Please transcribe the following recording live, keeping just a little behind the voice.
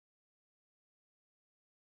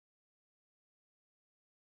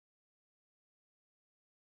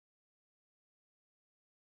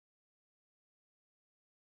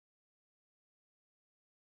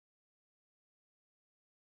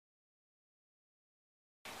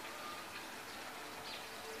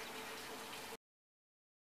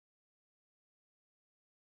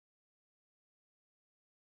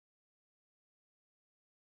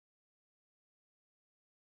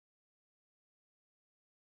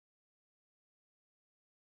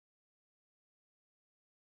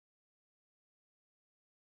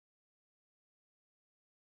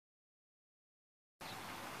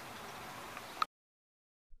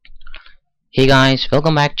Hey guys,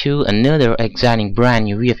 welcome back to another exciting brand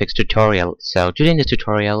new VFX tutorial. So today in this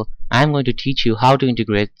tutorial I'm going to teach you how to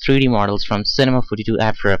integrate 3D models from Cinema 4D to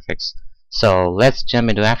After Effects. So let's jump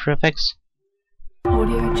into After Effects.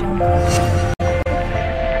 Audio Jungle.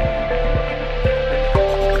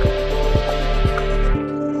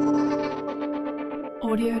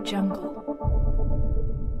 Audio Jungle.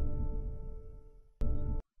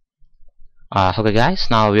 Okay guys,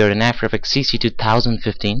 now we are in After Effects CC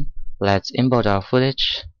 2015. Let's import our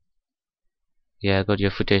footage. Yeah, go to your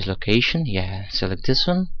footage location. Yeah, select this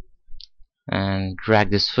one and drag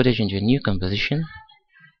this footage into a new composition.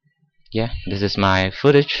 Yeah, this is my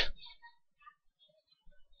footage.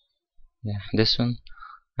 Yeah, this one.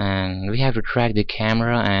 And we have to drag the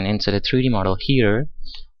camera and insert a 3D model here.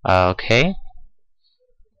 Okay.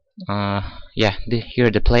 Yeah, here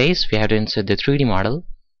the place we have to insert the 3D model.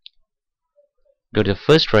 Go to the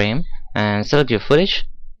first frame and select your footage.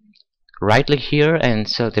 Right click here and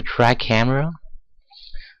select the drag camera.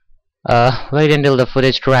 Wait until the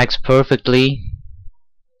footage drags perfectly.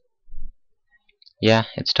 Yeah,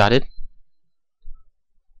 it started.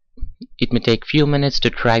 It may take few minutes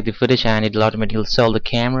to drag the footage and it will automatically solve the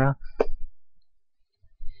camera.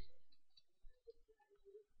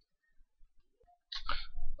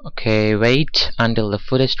 Okay, wait until the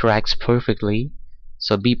footage drags perfectly,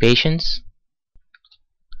 so be patient.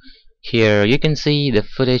 Here you can see the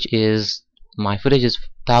footage is my footage is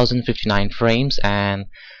 1059 frames and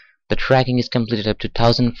the tracking is completed up to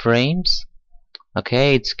 1000 frames.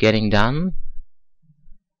 Okay, it's getting done.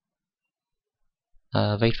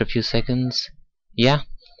 Wait for a few seconds. Yeah,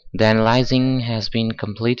 the analyzing has been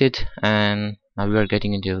completed and now we are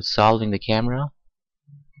getting into solving the camera.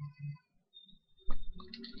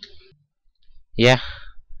 Yeah,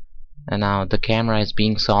 and now the camera is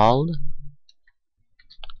being solved.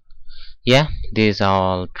 Yeah, these are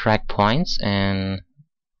all track points and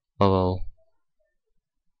go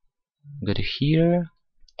to here.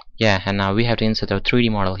 Yeah, and now we have to insert our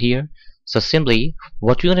 3D model here. So simply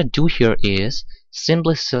what we're gonna do here is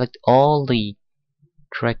simply select all the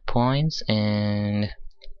track points and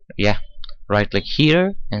yeah, right click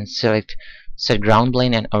here and select set ground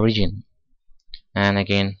plane and origin, and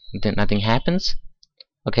again then nothing happens.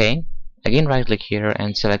 Okay, again right click here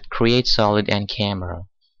and select create solid and camera.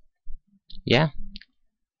 Yeah,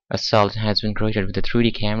 a solid has been created with the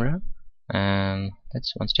 3D camera, and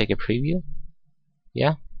let's take a preview.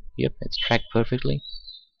 Yeah, yep, it's tracked perfectly.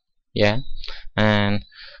 Yeah, and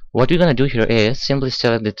what we're gonna do here is simply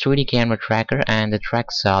select the 3D camera tracker and the track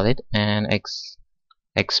solid and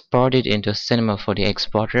export it into Cinema 4D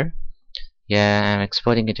exporter. Yeah, I'm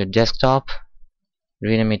exporting it to desktop.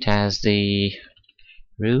 Rename it as the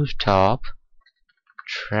rooftop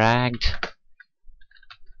tracked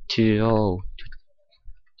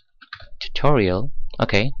tutorial.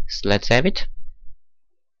 Okay, so let's save it.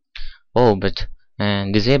 Oh, but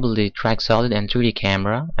disable the track solid and 3D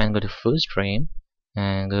camera and go to first frame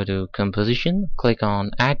and go to composition, click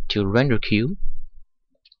on add to render queue,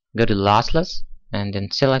 go to lossless and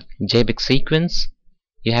then select JPEG sequence.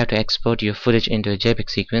 You have to export your footage into a JPEG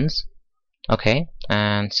sequence. Okay,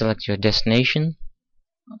 and select your destination.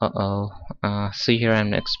 See here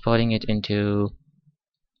I'm exporting it into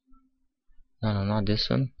no, not this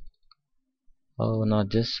one. Oh,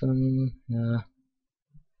 not this one.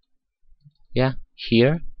 Yeah,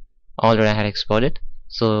 here already I had exported,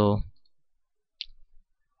 so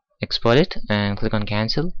export it and click on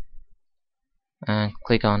cancel and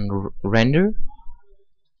click on render.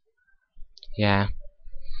 Yeah,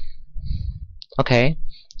 okay.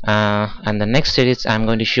 And the next edits I'm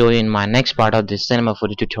going to show you in my next part of this Cinema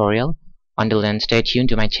 4D tutorial. Until then, stay tuned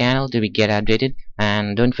to my channel to get updated,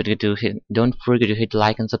 and don't forget to hit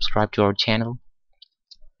like and subscribe to our channel.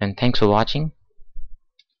 And thanks for watching.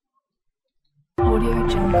 Audio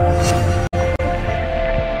Jungle.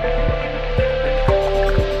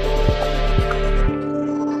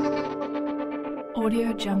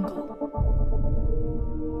 Audio Jungle.